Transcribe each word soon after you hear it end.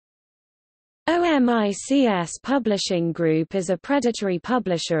OMICS Publishing Group is a predatory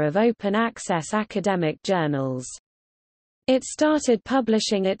publisher of open-access academic journals. It started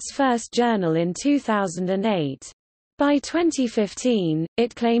publishing its first journal in 2008. By 2015,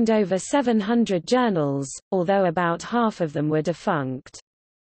 it claimed over 700 journals, although about half of them were defunct.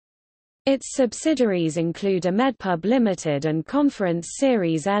 Its subsidiaries include AmedPub Limited and Conference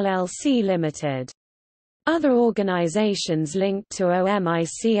Series LLC Limited. Other organizations linked to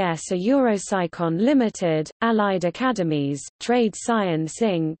OMICS are Europsychon Limited, Allied Academies, Trade Science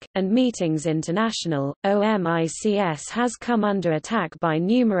Inc., and Meetings International. OMICS has come under attack by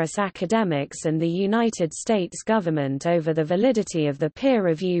numerous academics and the United States government over the validity of the peer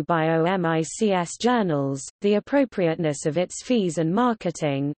review by OMICS journals, the appropriateness of its fees and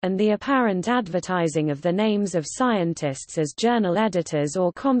marketing, and the apparent advertising of the names of scientists as journal editors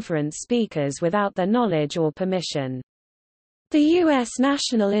or conference speakers without their knowledge or permission. The U.S.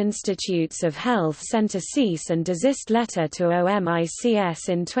 National Institutes of Health sent a cease and desist letter to OMICS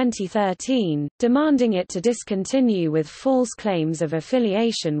in 2013, demanding it to discontinue with false claims of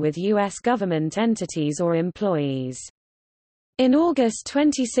affiliation with U.S. government entities or employees. In August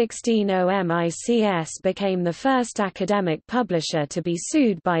 2016, OMICS became the first academic publisher to be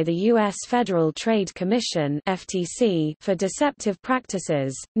sued by the U.S. Federal Trade Commission (FTC) for deceptive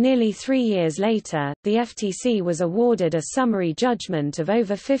practices. Nearly 3 years later, the FTC was awarded a summary judgment of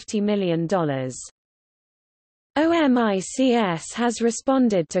over $50 million. OMICS has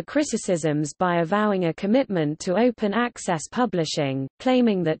responded to criticisms by avowing a commitment to open access publishing,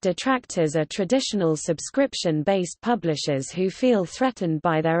 claiming that detractors are traditional subscription-based publishers who feel threatened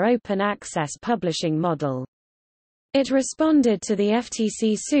by their open access publishing model. It responded to the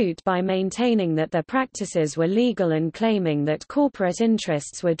FTC suit by maintaining that their practices were legal and claiming that corporate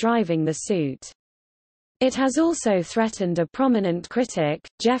interests were driving the suit. It has also threatened a prominent critic,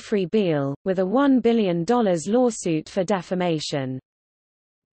 Jeffrey Beall, with a $1 billion lawsuit for defamation.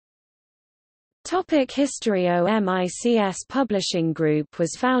 History. OMICS Publishing Group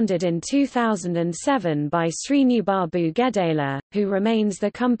was founded in 2007 by Srinubabu Gedela, who remains the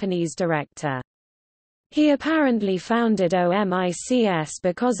company's director. He apparently founded OMICS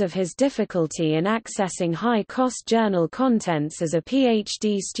because of his difficulty in accessing high-cost journal contents as a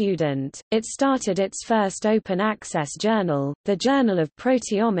PhD student. It started its first open-access journal, the Journal of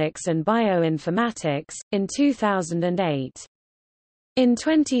Proteomics and Bioinformatics, in 2008. In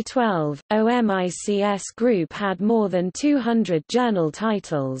 2012, OMICS Group had more than 200 journal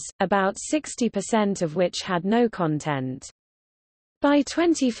titles, about 60% of which had no content. By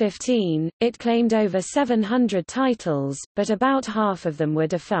 2015, it claimed over 700 titles, but about half of them were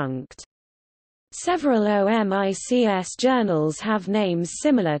defunct. Several OMICS journals have names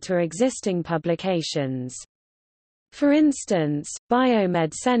similar to existing publications. For instance,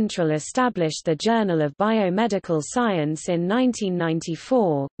 Biomed Central established the Journal of Biomedical Science in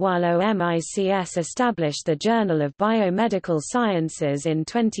 1994, while OMICS established the Journal of Biomedical Sciences in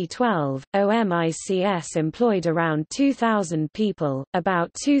 2012. OMICS employed around 2,000 people,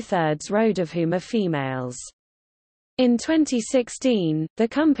 about two-thirds of whom are females. In 2016, the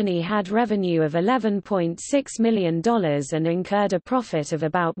company had revenue of $11.6 million and incurred a profit of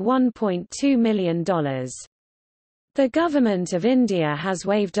about $1.2 million. The Government of India has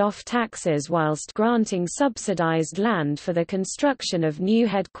waived off taxes whilst granting subsidized land for the construction of new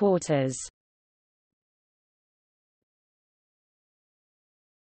headquarters.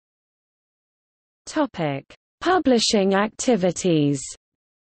 Publishing activities.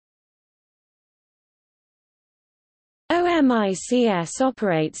 OMICS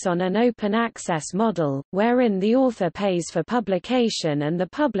operates on an open access model, wherein the author pays for publication and the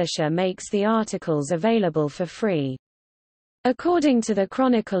publisher makes the articles available for free. According to the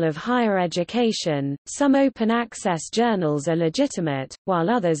Chronicle of Higher Education, some open access journals are legitimate, while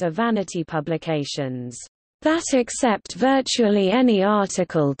others are vanity publications that accept virtually any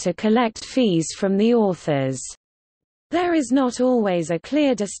article to collect fees from the authors. There is not always a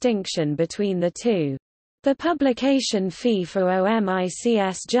clear distinction between the two. The publication fee for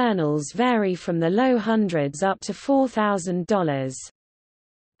OMICS journals vary from the low hundreds up to $4,000.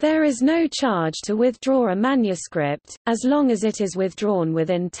 There is no charge to withdraw a manuscript, as long as it is withdrawn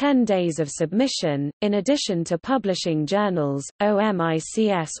within 10 days of submission. In addition to publishing journals,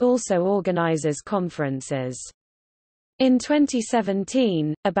 OMICS also organizes conferences. In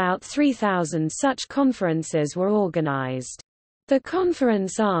 2017, about 3,000 such conferences were organized. The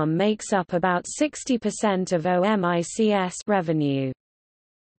conference arm makes up about 60% of OMICS revenue.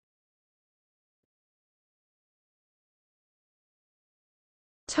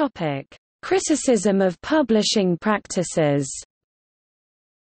 Criticism of publishing practices.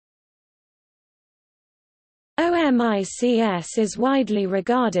 OMICS is widely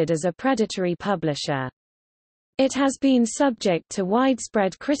regarded as a predatory publisher. It has been subject to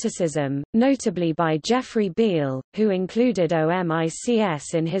widespread criticism, notably by Jeffrey Beall, who included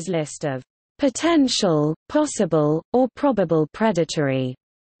OMICS in his list of potential, possible, or probable predatory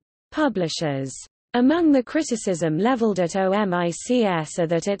publishers. Among the criticism leveled at OMICS are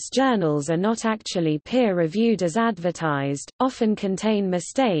that its journals are not actually peer-reviewed as advertised, often contain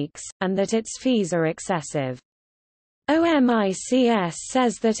mistakes, and that its fees are excessive. OMICS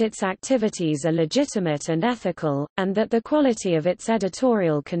says that its activities are legitimate and ethical, and that the quality of its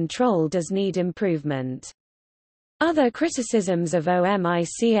editorial control does need improvement. Other criticisms of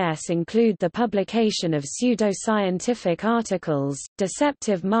OMICS include the publication of pseudo-scientific articles,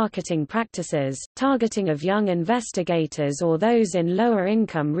 deceptive marketing practices, targeting of young investigators or those in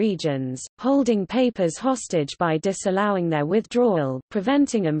lower-income regions, holding papers hostage by disallowing their withdrawal,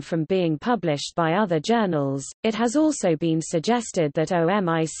 preventing them from being published by other journals. It has also been suggested that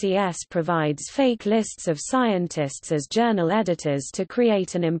OMICS provides fake lists of scientists as journal editors to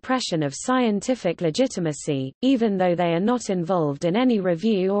create an impression of scientific legitimacy, even though they are not involved in any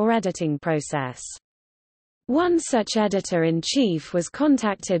review or editing process. One such editor-in-chief was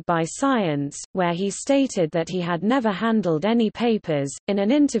contacted by Science, where he stated that he had never handled any papers. In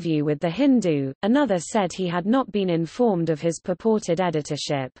an interview with The Hindu, another said he had not been informed of his purported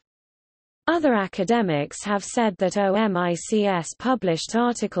editorship. Other academics have said that OMICS published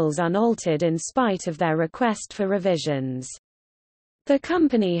articles unaltered in spite of their request for revisions. The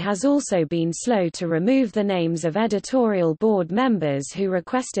company has also been slow to remove the names of editorial board members who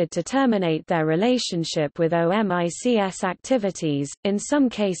requested to terminate their relationship with OMICS activities, in some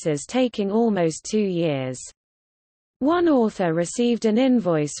cases taking almost 2 years. One author received an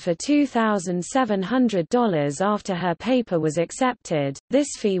invoice for $2,700 after her paper was accepted. This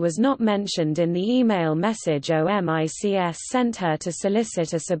fee was not mentioned in the email message OMICS sent her to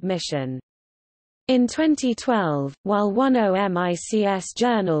solicit a submission. In 2012, while one OMICS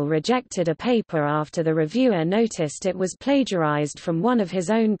journal rejected a paper after the reviewer noticed it was plagiarized from one of his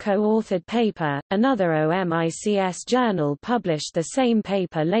own co-authored paper, another OMICS journal published the same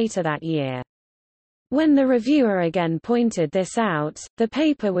paper later that year. When the reviewer again pointed this out, the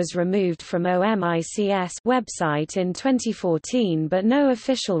paper was removed from OMICS website in 2014, but no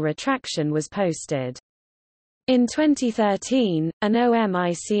official retraction was posted. In 2013, an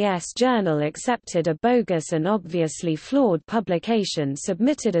OMICS journal accepted a bogus and obviously flawed publication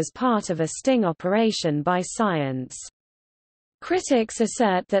submitted as part of a sting operation by Science. Critics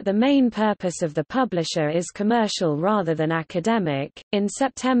assert that the main purpose of the publisher is commercial rather than academic. In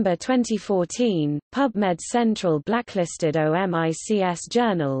September 2014, PubMed Central blacklisted OMICS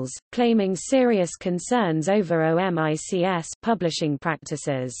journals, claiming serious concerns over OMICS publishing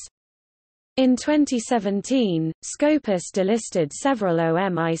practices. In 2017, Scopus delisted several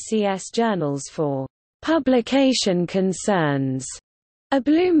OMICS journals for publication concerns. A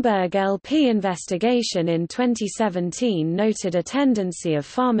Bloomberg LP investigation in 2017 noted a tendency of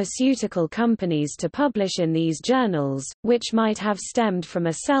pharmaceutical companies to publish in these journals, which might have stemmed from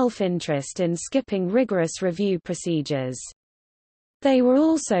a self-interest in skipping rigorous review procedures. They were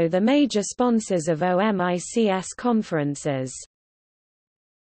also the major sponsors of OMICS conferences.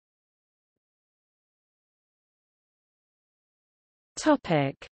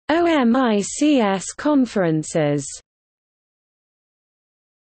 OMICS conferences.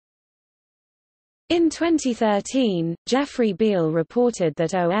 In 2013, Jeffrey Beall reported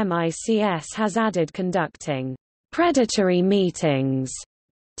that OMICS has added conducting predatory meetings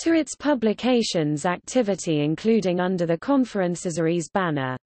to its publications activity, including under the Conferences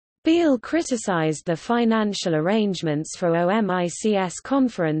banner. Beall criticized the financial arrangements for OMICS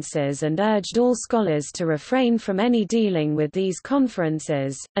conferences and urged all scholars to refrain from any dealing with these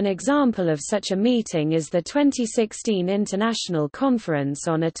conferences. An example of such a meeting is the 2016 International Conference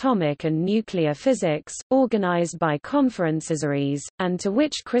on Atomic and Nuclear Physics, organized by Conferences, and to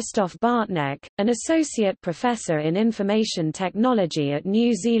which Christoph Bartneck, an associate professor in information technology at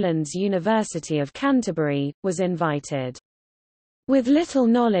New Zealand's University of Canterbury, was invited. With little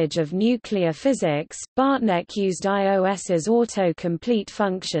knowledge of nuclear physics, Bartneck used iOS's auto-complete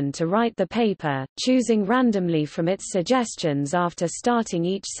function to write the paper, choosing randomly from its suggestions after starting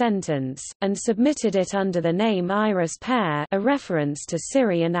each sentence, and submitted it under the name Iris Pear, a reference to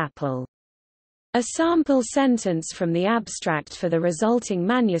Siri and Apple. A sample sentence from the abstract for the resulting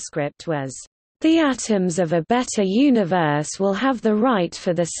manuscript was, The atoms of a better universe will have the right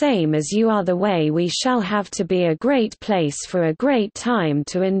for the same as you are the way we shall have to be a great place for a great time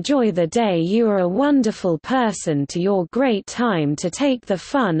to enjoy the day you are a wonderful person to your great time to take the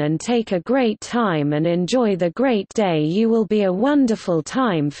fun and take a great time and enjoy the great day you will be a wonderful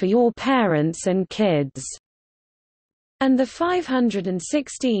time for your parents and kids." And the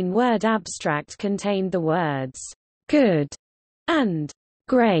 516-word abstract contained the words, "good" and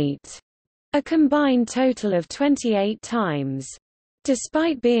 "great," a combined total of 28 times.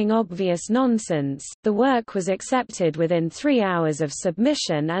 Despite being obvious nonsense, the work was accepted within 3 hours of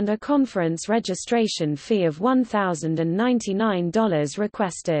submission and a conference registration fee of $1,099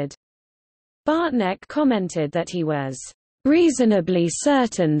 requested. Bartnek commented that he was reasonably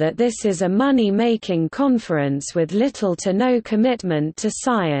certain that this is a money-making conference with little to no commitment to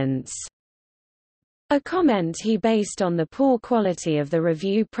science. A comment he based on the poor quality of the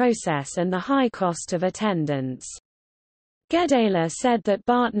review process and the high cost of attendance. Gedaler said that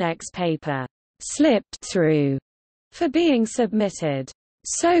Bartnek's paper slipped through for being submitted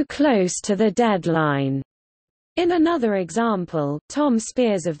so close to the deadline. In another example, Tom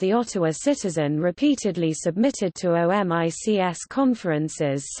Spears of the Ottawa Citizen repeatedly submitted to OMICS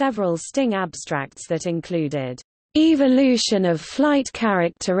conferences several sting abstracts that included "Evolution of Flight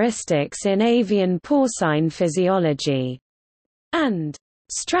Characteristics in Avian Porcine Physiology" and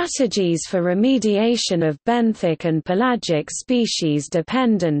 "Strategies for Remediation of Benthic and Pelagic Species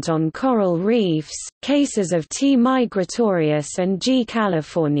Dependent on Coral Reefs, Cases of T. migratorius and G.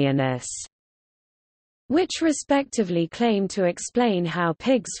 californianus", which respectively claimed to explain how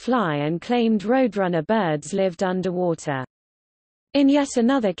pigs fly and claimed roadrunner birds lived underwater. In yet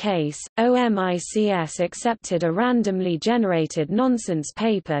another case, OMICS accepted a randomly generated nonsense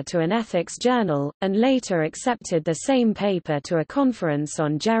paper to an ethics journal, and later accepted the same paper to a conference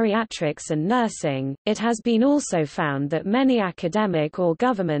on geriatrics and nursing. It has been also found that many academic or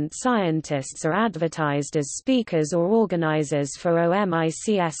government scientists are advertised as speakers or organizers for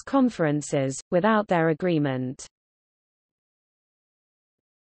OMICS conferences, without their agreement.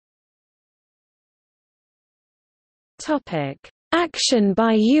 Action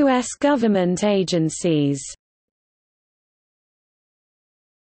by U.S. government agencies.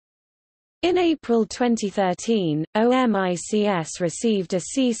 In April 2013, OMICS received a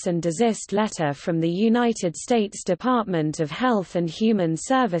cease and desist letter from the United States Department of Health and Human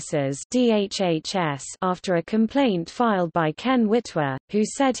Services (DHHS) after a complaint filed by Ken Witwer, who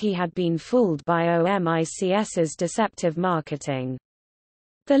said he had been fooled by OMICS's deceptive marketing.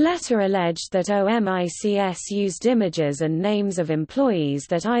 The letter alleged that OMICS used images and names of employees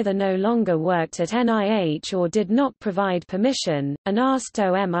that either no longer worked at NIH or did not provide permission, and asked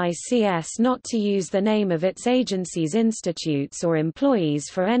OMICS not to use the name of its agency's institutes or employees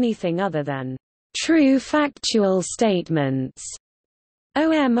for anything other than true factual statements.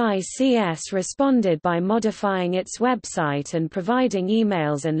 OMICS responded by modifying its website and providing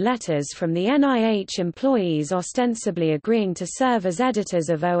emails and letters from the NIH employees ostensibly agreeing to serve as editors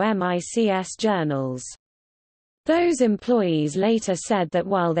of OMICS journals. Those employees later said that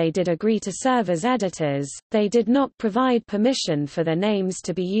while they did agree to serve as editors, they did not provide permission for their names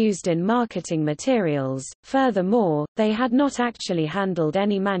to be used in marketing materials. Furthermore, they had not actually handled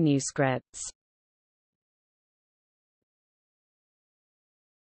any manuscripts.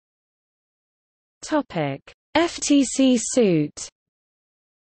 FTC suit.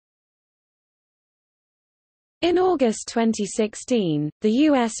 In August 2016, the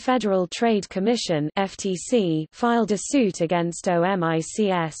U.S. Federal Trade Commission (FTC) filed a suit against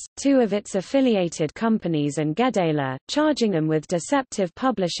OMICS, two of its affiliated companies and Gedaler, charging them with deceptive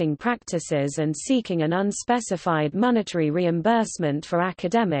publishing practices and seeking an unspecified monetary reimbursement for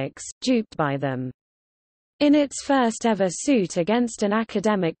academics, duped by them. In its first-ever suit against an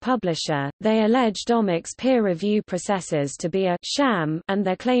academic publisher, they alleged OMICS peer review processes to be a sham and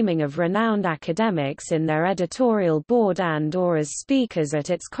their claiming of renowned academics in their editorial board and/or as speakers at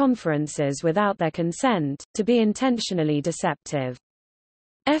its conferences without their consent, to be intentionally deceptive.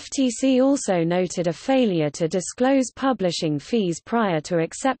 FTC also noted a failure to disclose publishing fees prior to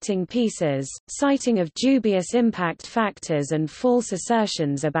accepting pieces, citing of dubious impact factors and false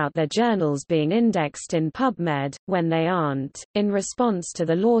assertions about their journals being indexed in PubMed, when they aren't. In response to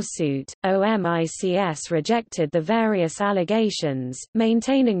the lawsuit, OMICS rejected the various allegations,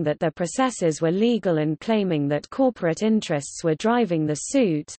 maintaining that their processes were legal and claiming that corporate interests were driving the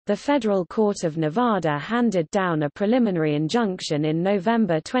suit. The Federal Court of Nevada handed down a preliminary injunction in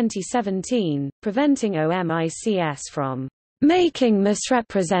November 2017, preventing OMICS from making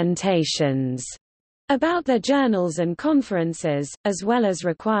misrepresentations about their journals and conferences, as well as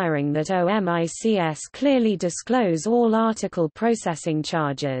requiring that OMICS clearly disclose all article processing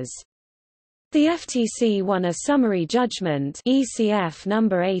charges. The FTC won a summary judgment ECF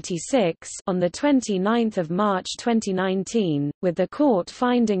number 86 on the 29th of March 2019, with the court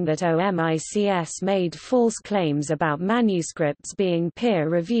finding that OMICS made false claims about manuscripts being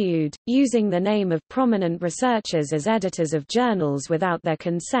peer-reviewed, using the name of prominent researchers as editors of journals without their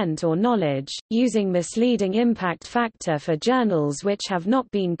consent or knowledge, using misleading impact factor for journals which have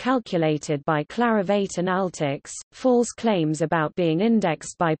not been calculated by Clarivate Analytics, false claims about being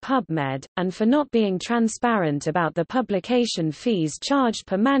indexed by PubMed, and for not being transparent about the publication fees charged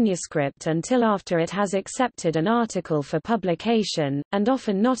per manuscript until after it has accepted an article for publication, and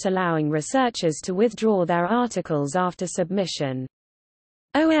often not allowing researchers to withdraw their articles after submission.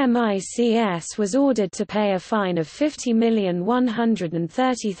 OMICS was ordered to pay a fine of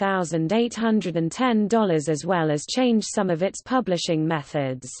 $50,130,810 as well as change some of its publishing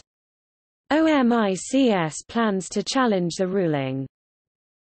methods. OMICS plans to challenge the ruling.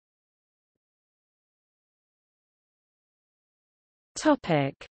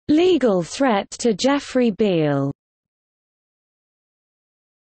 Legal threat to Jeffrey Beall.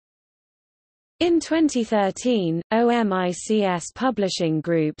 In 2013, OMICS Publishing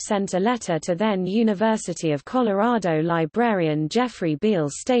Group sent a letter to then University of Colorado librarian Jeffrey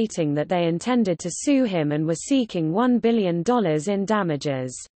Beall stating that they intended to sue him and were seeking $1 billion in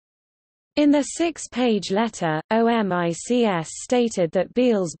damages. In the 6-page letter, OMICS stated that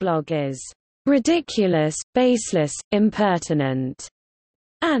Beall's blog is ridiculous, baseless, impertinent,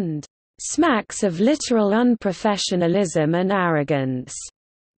 and smacks of literal unprofessionalism and arrogance.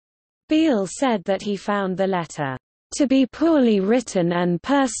 Beall said that he found the letter to be poorly written and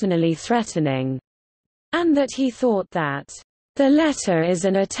personally threatening, and that he thought that the letter is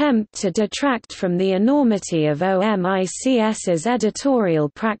an attempt to detract from the enormity of OMICS's editorial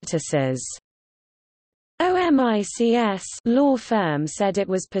practices. OMICS law firm said it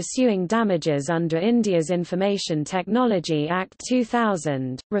was pursuing damages under India's Information Technology Act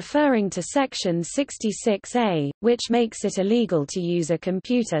 2000, referring to Section 66A, which makes it illegal to use a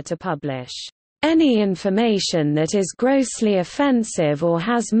computer to publish any information that is grossly offensive or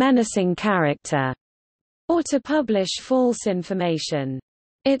has menacing character, or to publish false information.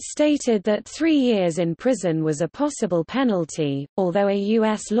 It stated that 3 years in prison was a possible penalty, although a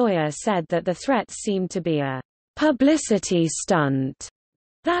U.S. lawyer said that the threats seemed to be a publicity stunt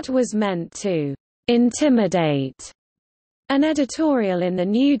that was meant to intimidate. An editorial in the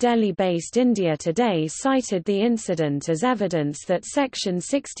New Delhi-based India Today cited the incident as evidence that Section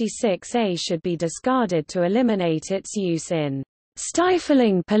 66A should be discarded to eliminate its use in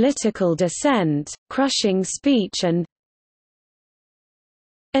stifling political dissent, crushing speech and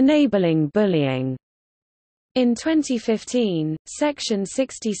enabling bullying. In 2015, Section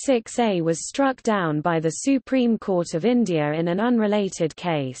 66A was struck down by the Supreme Court of India in an unrelated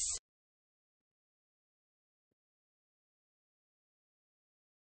case.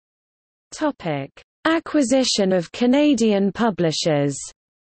 Acquisition of Canadian publishers.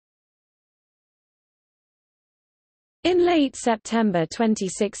 In late September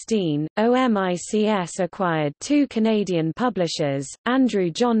 2016, OMICS acquired 2 Canadian publishers,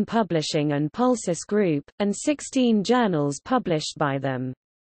 Andrew John Publishing and Pulsus Group, and 16 journals published by them.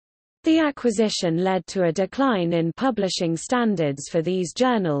 The acquisition led to a decline in publishing standards for these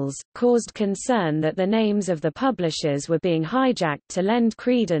journals, caused concern that the names of the publishers were being hijacked to lend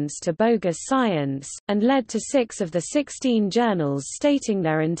credence to bogus science, and led to 6 of the 16 journals stating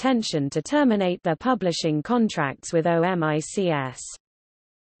their intention to terminate their publishing contracts with OMICS.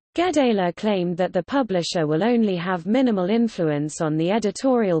 Gedela claimed that the publisher will only have minimal influence on the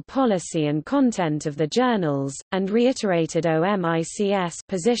editorial policy and content of the journals, and reiterated OMICS'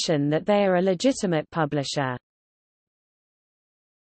 position that they are a legitimate publisher.